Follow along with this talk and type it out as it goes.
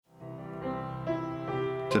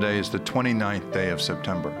Today is the 29th day of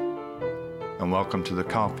September, and welcome to the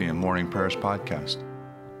Coffee and Morning Prayers podcast.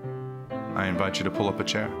 I invite you to pull up a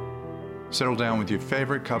chair, settle down with your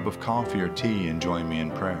favorite cup of coffee or tea, and join me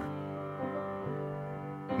in prayer.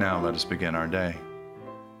 Now let us begin our day.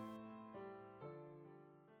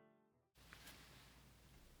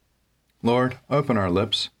 Lord, open our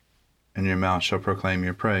lips, and your mouth shall proclaim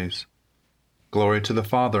your praise. Glory to the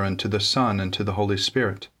Father, and to the Son, and to the Holy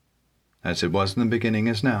Spirit, as it was in the beginning,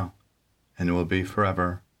 is now, and will be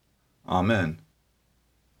forever. Amen.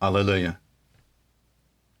 Alleluia.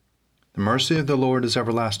 The mercy of the Lord is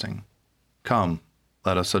everlasting. Come,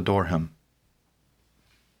 let us adore him.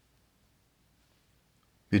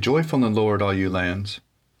 Be joyful in the Lord, all you lands.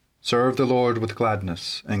 Serve the Lord with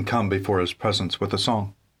gladness, and come before his presence with a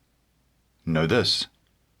song. Know this,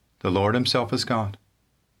 the Lord himself is God.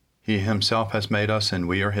 He himself has made us, and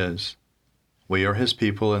we are his. We are his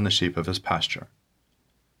people and the sheep of his pasture.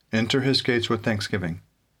 Enter his gates with thanksgiving.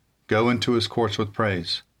 Go into his courts with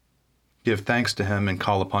praise. Give thanks to him and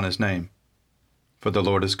call upon his name. For the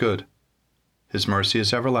Lord is good. His mercy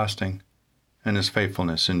is everlasting, and his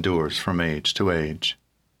faithfulness endures from age to age.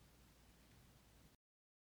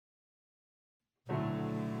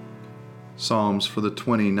 Psalms for the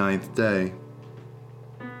 29th day.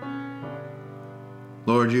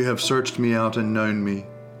 Lord, you have searched me out and known me.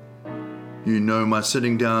 You know my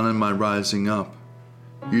sitting down and my rising up.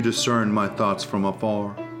 You discern my thoughts from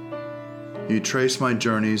afar. You trace my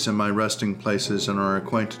journeys and my resting places and are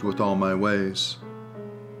acquainted with all my ways.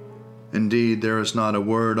 Indeed, there is not a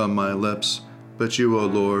word on my lips, but you, O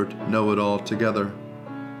Lord, know it altogether.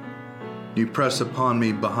 You press upon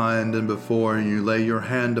me behind and before, and you lay your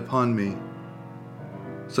hand upon me.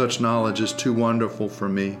 Such knowledge is too wonderful for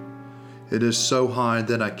me. It is so high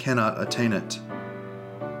that I cannot attain it.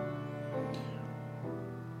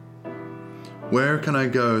 Where can I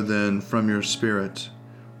go then from your spirit?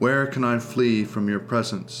 Where can I flee from your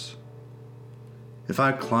presence? If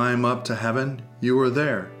I climb up to heaven, you are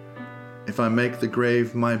there. If I make the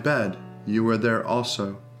grave my bed, you are there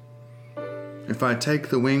also. If I take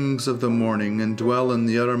the wings of the morning and dwell in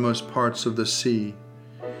the uttermost parts of the sea,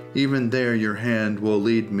 even there your hand will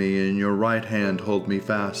lead me, and your right hand hold me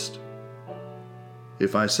fast.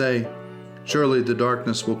 If I say, surely the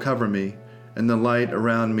darkness will cover me, and the light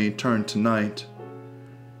around me turn to night.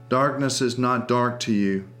 Darkness is not dark to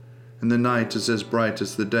you, and the night is as bright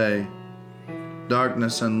as the day.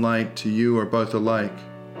 Darkness and light to you are both alike.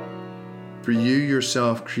 For you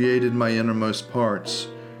yourself created my innermost parts.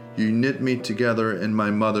 You knit me together in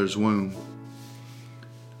my mother's womb.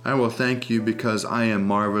 I will thank you because I am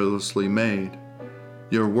marvelously made.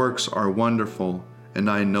 Your works are wonderful, and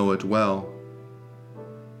I know it well.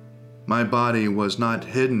 My body was not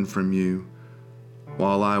hidden from you,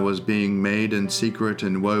 while I was being made in secret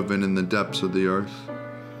and woven in the depths of the earth.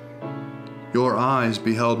 Your eyes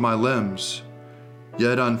beheld my limbs,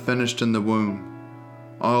 yet unfinished in the womb.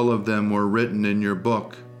 All of them were written in your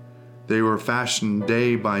book. They were fashioned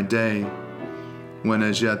day by day, when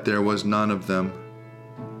as yet there was none of them.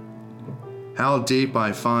 How deep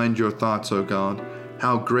I find your thoughts, O God!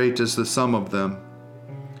 How great is the sum of them!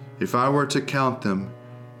 If I were to count them,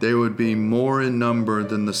 they would be more in number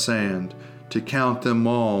than the sand. To count them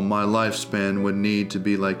all, my lifespan would need to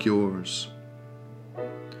be like yours.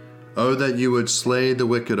 Oh, that you would slay the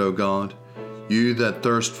wicked, O God! You that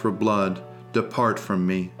thirst for blood, depart from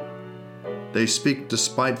me. They speak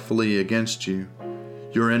despitefully against you.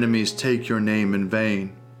 Your enemies take your name in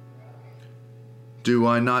vain. Do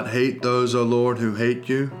I not hate those, O Lord, who hate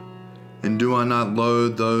you? And do I not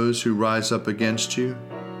loathe those who rise up against you?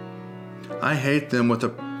 I hate them with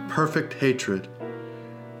a perfect hatred.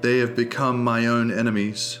 They have become my own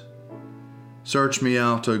enemies. Search me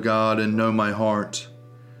out, O God, and know my heart.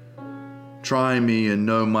 Try me and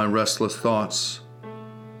know my restless thoughts.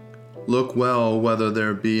 Look well whether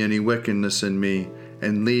there be any wickedness in me,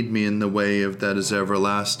 and lead me in the way that is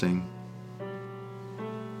everlasting.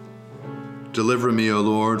 Deliver me, O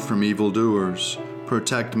Lord, from evildoers.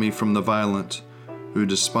 Protect me from the violent, who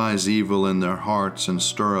despise evil in their hearts and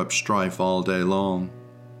stir up strife all day long.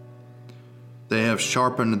 They have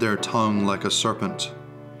sharpened their tongue like a serpent.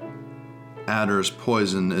 Adder's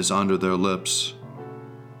poison is under their lips.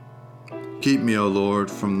 Keep me, O Lord,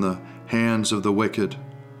 from the hands of the wicked.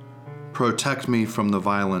 Protect me from the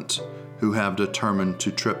violent, who have determined to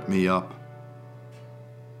trip me up.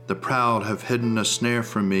 The proud have hidden a snare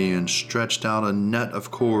for me and stretched out a net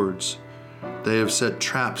of cords. They have set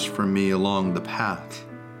traps for me along the path.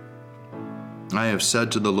 I have said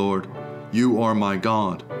to the Lord, You are my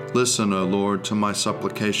God. Listen, O Lord, to my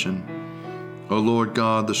supplication. O Lord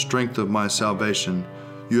God, the strength of my salvation,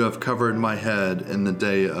 You have covered my head in the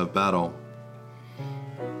day of battle.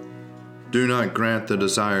 Do not grant the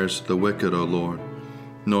desires of the wicked, O Lord,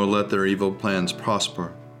 nor let their evil plans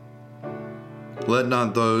prosper. Let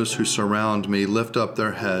not those who surround me lift up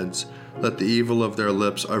their heads. Let the evil of their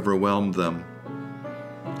lips overwhelm them.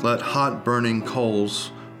 Let hot burning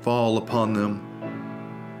coals fall upon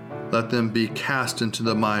them. Let them be cast into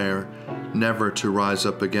the mire, never to rise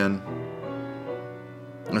up again.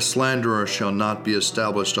 A slanderer shall not be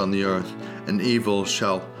established on the earth, and evil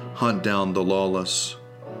shall hunt down the lawless.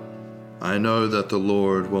 I know that the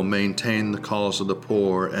Lord will maintain the cause of the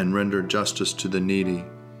poor and render justice to the needy.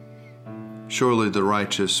 Surely the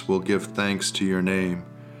righteous will give thanks to your name,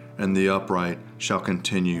 and the upright shall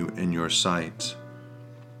continue in your sight.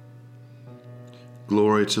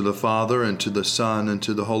 Glory to the Father, and to the Son, and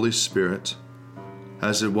to the Holy Spirit,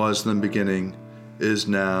 as it was in the beginning, is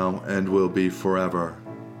now, and will be forever.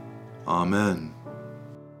 Amen.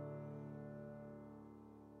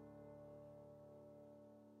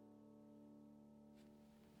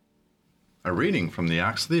 A reading from the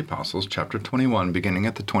Acts of the Apostles, chapter 21, beginning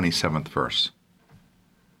at the 27th verse.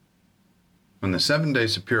 When the 7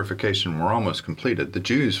 days of purification were almost completed, the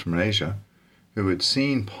Jews from Asia, who had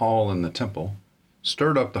seen Paul in the temple,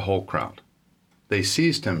 stirred up the whole crowd. They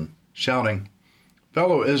seized him, shouting,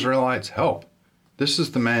 "Fellow Israelites, help! This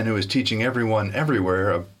is the man who is teaching everyone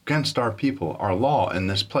everywhere against our people, our law in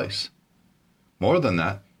this place. More than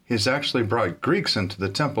that, he has actually brought Greeks into the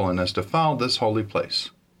temple and has defiled this holy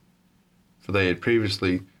place." For they had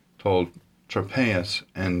previously told Trophaeus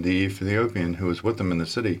and the Ethiopian who was with them in the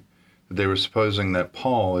city that they were supposing that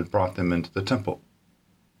Paul had brought them into the temple.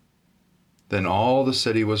 Then all the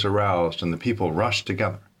city was aroused, and the people rushed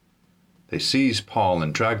together. They seized Paul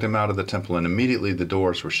and dragged him out of the temple, and immediately the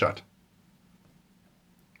doors were shut.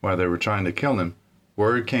 While they were trying to kill him,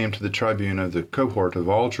 word came to the tribune of the cohort of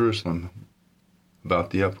all Jerusalem about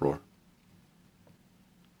the uproar.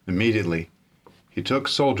 Immediately he took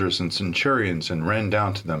soldiers and centurions and ran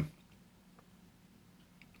down to them.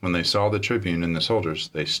 When they saw the tribune and the soldiers,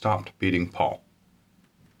 they stopped beating Paul.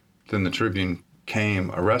 Then the tribune came,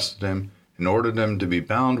 arrested him, and ordered him to be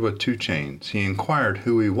bound with 2 chains. He inquired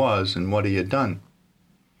who he was and what he had done.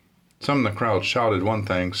 Some of the crowd shouted one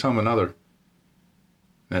thing, some another.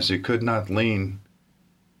 As he could not lean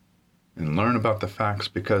and learn about the facts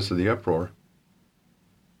because of the uproar,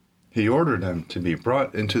 he ordered him to be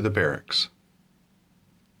brought into the barracks.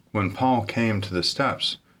 When Paul came to the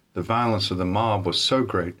steps, the violence of the mob was so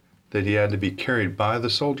great that he had to be carried by the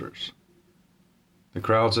soldiers. The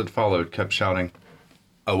crowds that followed kept shouting,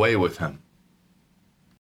 "Away with him!"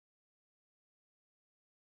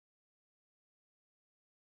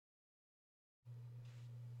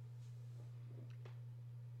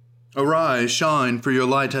 Arise, shine, for your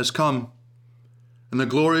light has come, and the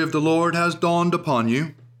glory of the Lord has dawned upon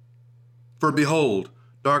you. For behold,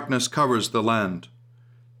 darkness covers the land,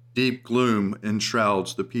 deep gloom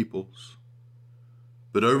enshrouds the peoples.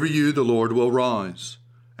 But over you the Lord will rise,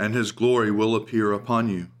 and his glory will appear upon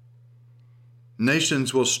you.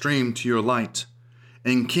 Nations will stream to your light,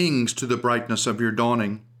 and kings to the brightness of your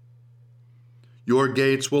dawning. Your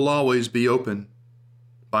gates will always be open.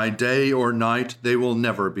 By day or night they will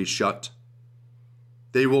never be shut.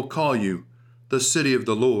 They will call you the city of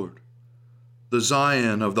the Lord, the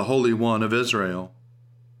Zion of the Holy One of Israel.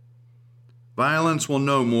 Violence will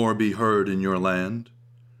no more be heard in your land,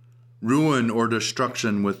 ruin or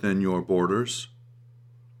destruction within your borders.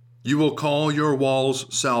 You will call your walls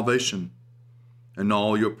salvation, and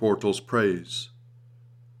all your portals praise.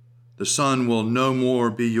 The sun will no more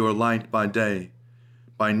be your light by day.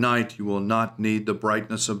 By night you will not need the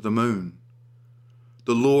brightness of the moon.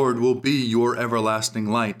 The Lord will be your everlasting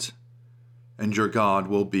light, and your God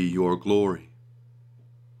will be your glory.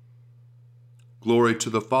 Glory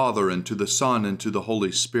to the Father, and to the Son, and to the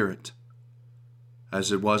Holy Spirit,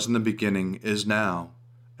 as it was in the beginning, is now,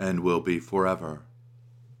 and will be forever.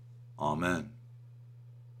 Amen.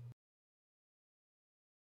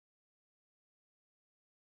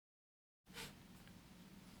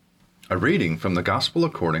 A reading from the Gospel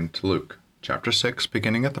according to Luke, chapter 6,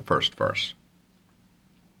 beginning at the 1st verse.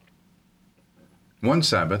 One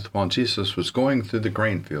Sabbath, while Jesus was going through the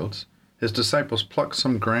grain fields, his disciples plucked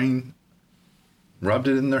some grain, rubbed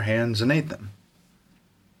it in their hands, and ate them.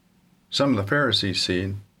 Some of the Pharisees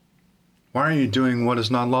said, "Why are you doing what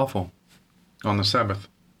is not lawful on the Sabbath?"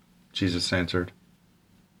 Jesus answered,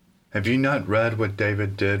 "Have you not read what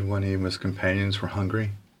David did when he and his companions were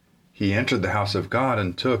hungry? He entered the house of God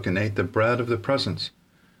and took and ate the bread of the presence,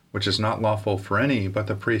 which is not lawful for any but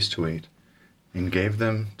the priest to eat, and gave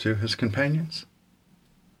them to his companions.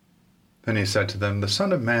 Then he said to them, "The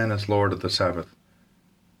Son of Man is Lord of the Sabbath."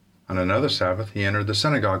 On another Sabbath he entered the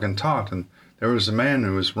synagogue and taught, and there was a man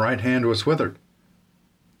whose right hand was withered.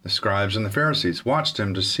 The scribes and the Pharisees watched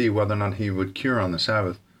him to see whether or not he would cure on the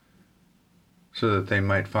Sabbath, so that they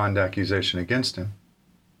might find accusation against him.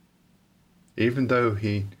 Even though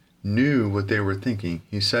he knew what they were thinking,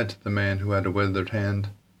 he said to the man who had a withered hand,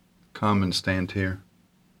 "Come and stand here."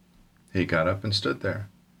 He got up and stood there.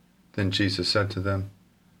 Then Jesus said to them,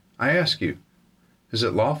 "I ask you, is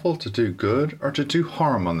it lawful to do good or to do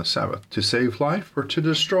harm on the Sabbath, to save life or to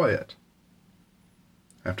destroy it?"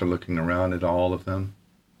 After looking around at all of them,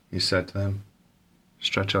 he said to them,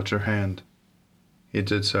 "Stretch out your hand." He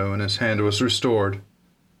did so, and his hand was restored.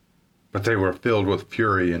 But they were filled with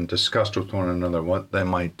fury and discussed with one another what they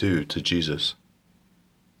might do to Jesus.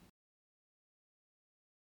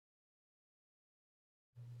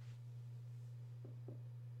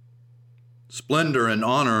 Splendor and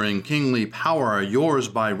honor and kingly power are yours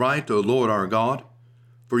by right, O Lord our God,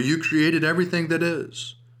 for you created everything that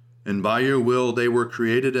is, and by your will they were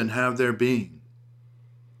created and have their being.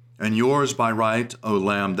 And yours by right, O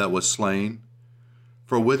Lamb that was slain,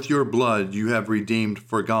 for with your blood you have redeemed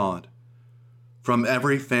for God, from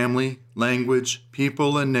every family, language,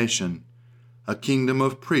 people, and nation, a kingdom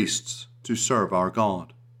of priests to serve our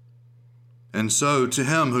God. And so to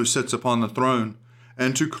him who sits upon the throne,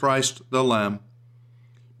 and to Christ the Lamb,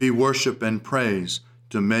 be worship and praise,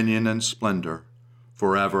 dominion and splendor,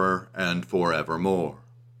 forever and forevermore.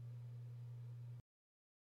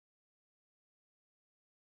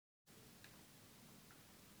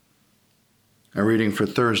 A reading for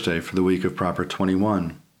Thursday for the week of Proper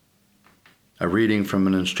 21. A reading from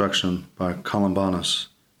an instruction by Columbanus,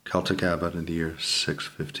 Celtic abbot in the year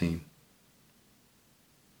 615.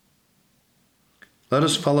 Let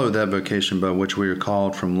us follow that vocation by which we are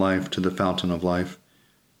called from life to the fountain of life.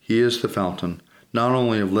 He is the fountain, not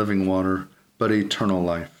only of living water, but eternal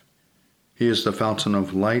life. He is the fountain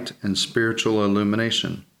of light and spiritual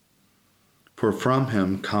illumination. For from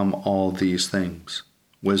him come all these things: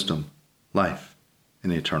 wisdom, life,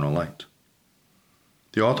 and eternal light.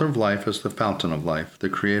 The author of life is the fountain of life. The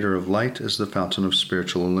creator of light is the fountain of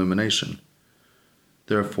spiritual illumination.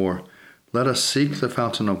 Therefore, let us seek the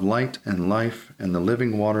fountain of light and life and the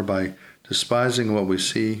living water by despising what we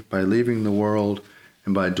see, by leaving the world,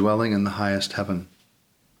 and by dwelling in the highest heaven.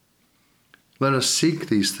 Let us seek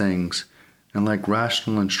these things, and like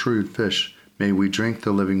rational and shrewd fish, may we drink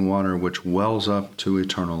the living water which wells up to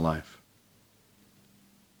eternal life.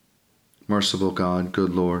 Merciful God,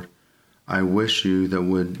 good Lord, I wish you that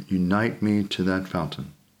would unite me to that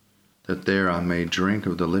fountain, that there I may drink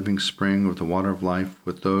of the living spring of the water of life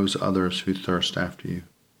with those others who thirst after you.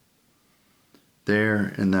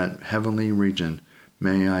 There in that heavenly region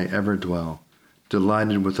may I ever dwell,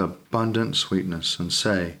 delighted with abundant sweetness, and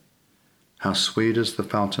say, how sweet is the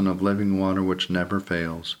fountain of living water which never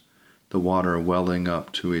fails, the water welling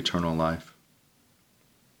up to eternal life.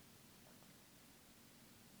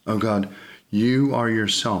 O God, you are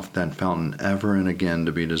yourself that fountain ever and again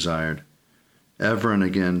to be desired, ever and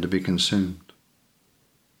again to be consumed.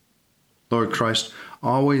 Lord Christ,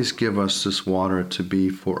 always give us this water to be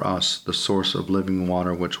for us the source of living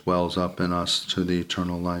water which wells up in us to the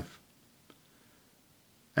eternal life.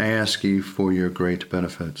 I ask you for your great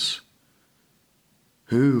benefits.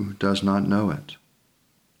 Who does not know it?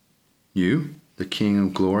 You, the King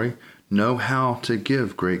of glory, know how to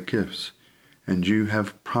give great gifts, and you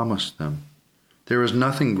have promised them. There is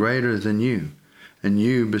nothing greater than you, and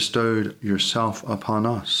you bestowed yourself upon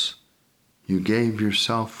us. You gave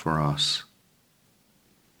yourself for us.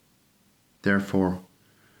 Therefore,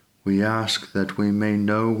 we ask that we may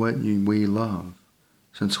know what we love,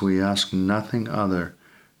 since we ask nothing other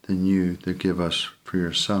than you to give us for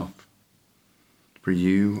yourself. For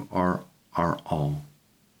you are our all,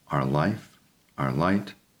 our life, our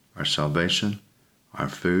light, our salvation, our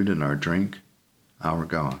food and our drink, our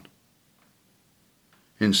God.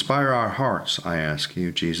 Inspire our hearts, I ask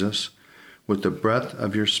you, Jesus, with the breath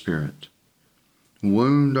of your Spirit.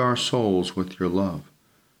 Wound our souls with your love,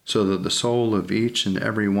 so that the soul of each and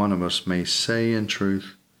every one of us may say in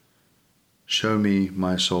truth, show me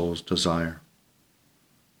my soul's desire.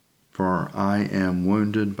 For I am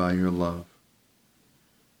wounded by your love.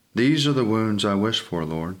 These are the wounds I wish for,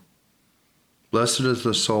 Lord. Blessed is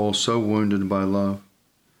the soul so wounded by love.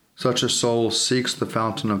 Such a soul seeks the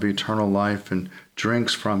fountain of eternal life and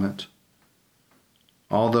drinks from it.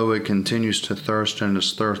 Although it continues to thirst, and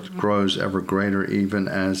its thirst grows ever greater even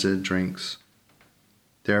as it drinks.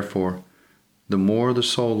 Therefore, the more the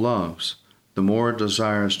soul loves, the more it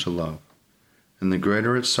desires to love, and the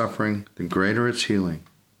greater its suffering, the greater its healing.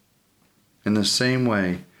 In the same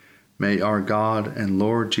way, may our God and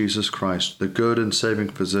Lord Jesus Christ, the good and saving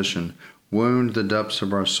physician, wound the depths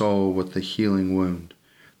of our soul with the healing wound.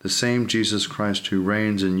 The same Jesus Christ who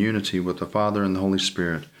reigns in unity with the Father and the Holy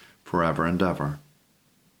Spirit, forever and ever.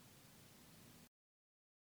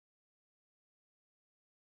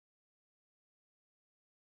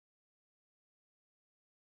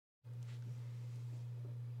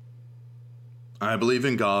 I believe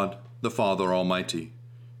in God, the Father Almighty,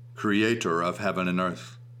 creator of heaven and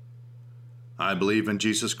earth. I believe in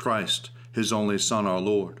Jesus Christ, his only Son, our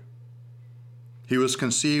Lord. He was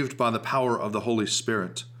conceived by the power of the Holy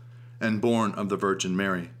Spirit and born of the Virgin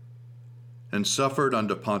Mary, and suffered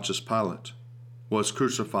under Pontius Pilate, was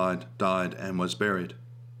crucified, died, and was buried.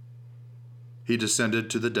 He descended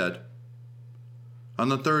to the dead. On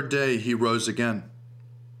the third day he rose again.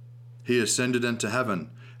 He ascended into heaven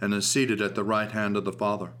and is seated at the right hand of the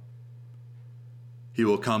Father. He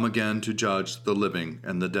will come again to judge the living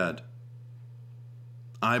and the dead.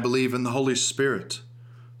 I believe in the Holy Spirit,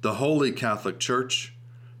 the Holy Catholic Church,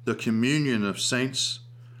 the communion of saints,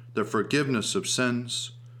 the forgiveness of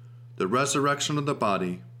sins, the resurrection of the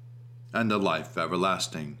body, and the life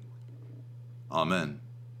everlasting. Amen.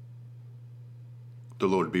 The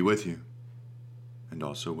Lord be with you, and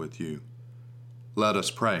also with you. Let us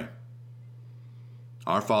pray.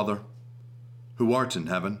 Our Father, who art in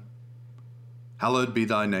heaven, hallowed be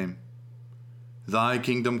thy name. Thy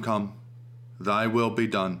kingdom come, thy will be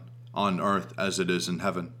done, on earth as it is in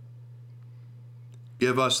heaven.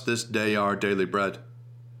 Give us this day our daily bread,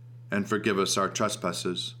 and forgive us our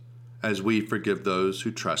trespasses, as we forgive those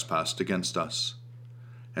who trespass against us.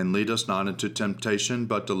 And lead us not into temptation,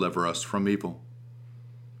 but deliver us from evil.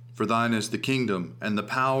 For thine is the kingdom, and the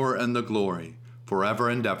power, and the glory, forever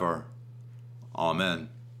and ever. Amen.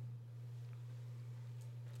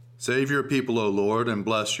 Save your people, O Lord, and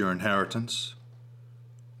bless your inheritance.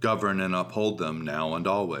 Govern and uphold them now and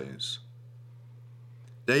always.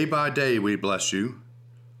 Day by day we bless you.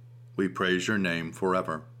 We praise your name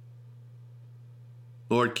forever.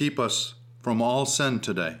 Lord, keep us from all sin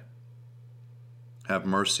today. Have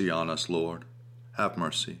mercy on us, Lord. Have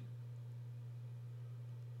mercy.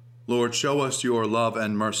 Lord, show us your love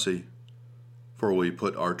and mercy, for we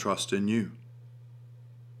put our trust in you.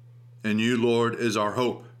 In you, Lord, is our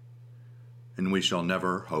hope, and we shall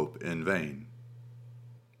never hope in vain.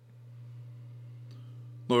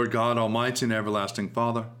 Lord God, Almighty and everlasting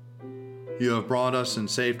Father, you have brought us in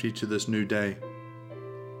safety to this new day.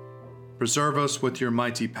 Preserve us with your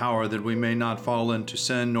mighty power that we may not fall into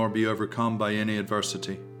sin nor be overcome by any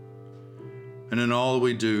adversity. And in all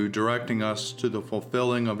we do, directing us to the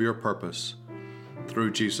fulfilling of your purpose,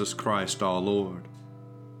 through Jesus Christ our Lord.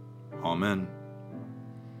 Amen.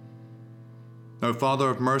 O Father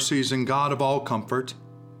of mercies and God of all comfort,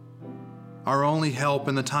 our only help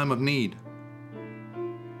in the time of need,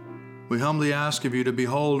 we humbly ask of you to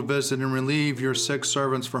behold, visit, and relieve your sick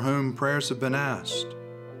servants for whom prayers have been asked.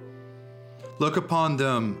 Look upon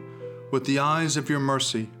them with the eyes of your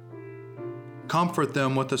mercy. Comfort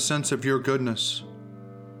them with a sense of your goodness.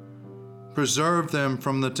 Preserve them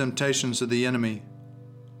from the temptations of the enemy,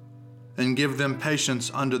 and give them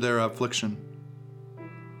patience under their affliction.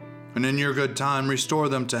 And in your good time, restore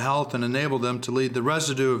them to health and enable them to lead the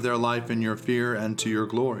residue of their life in your fear and to your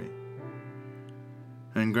glory.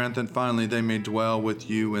 And grant that finally they may dwell with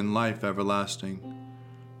you in life everlasting,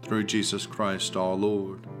 through Jesus Christ our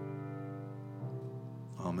Lord.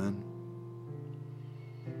 Amen.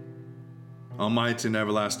 Almighty and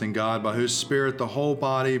everlasting God, by whose Spirit the whole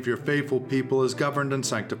body of your faithful people is governed and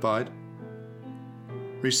sanctified,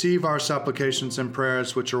 receive our supplications and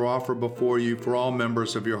prayers which are offered before you for all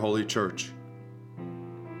members of your holy church.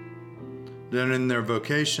 That in their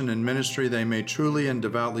vocation and ministry they may truly and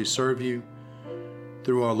devoutly serve you,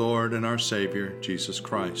 through our Lord and our Savior, Jesus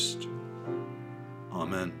Christ.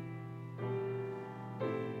 Amen.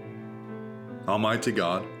 Almighty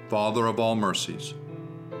God, Father of all mercies,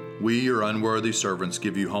 we, your unworthy servants,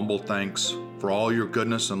 give you humble thanks for all your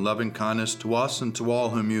goodness and loving kindness to us and to all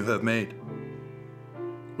whom you have made.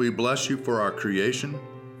 We bless you for our creation,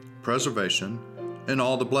 preservation, and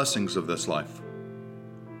all the blessings of this life.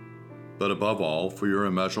 But above all, for your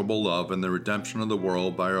immeasurable love and the redemption of the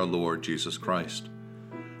world by our Lord Jesus Christ,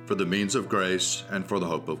 for the means of grace and for the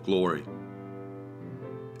hope of glory.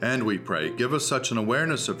 And we pray, give us such an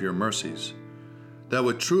awareness of your mercies, that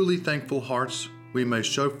with truly thankful hearts we may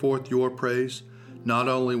show forth your praise, not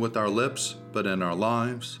only with our lips, but in our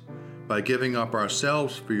lives, by giving up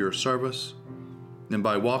ourselves for your service, and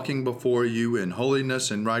by walking before you in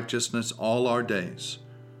holiness and righteousness all our days.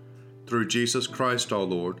 Through Jesus Christ our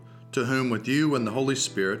Lord, to whom with you and the Holy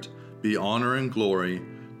Spirit be honor and glory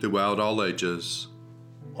throughout all ages.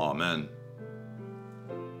 Amen.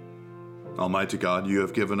 Almighty God, you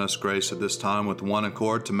have given us grace at this time with one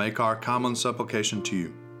accord to make our common supplication to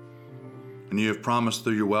you. And you have promised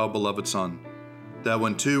through your well-beloved Son, that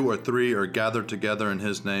when 2 or 3 are gathered together in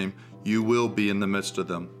his name, you will be in the midst of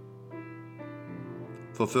them.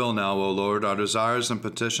 Fulfill now, O Lord, our desires and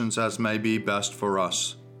petitions as may be best for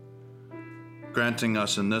us, granting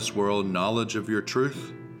us in this world knowledge of your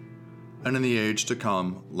truth, and in the age to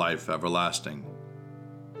come, life everlasting.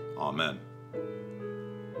 Amen.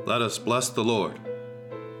 Let us bless the Lord.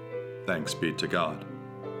 Thanks be to God.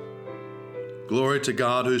 Glory to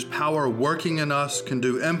God, whose power working in us can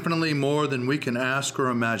do infinitely more than we can ask or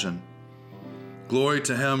imagine. Glory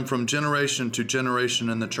to him from generation to generation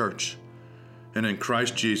in the church, and in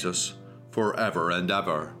Christ Jesus forever and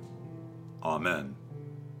ever. Amen.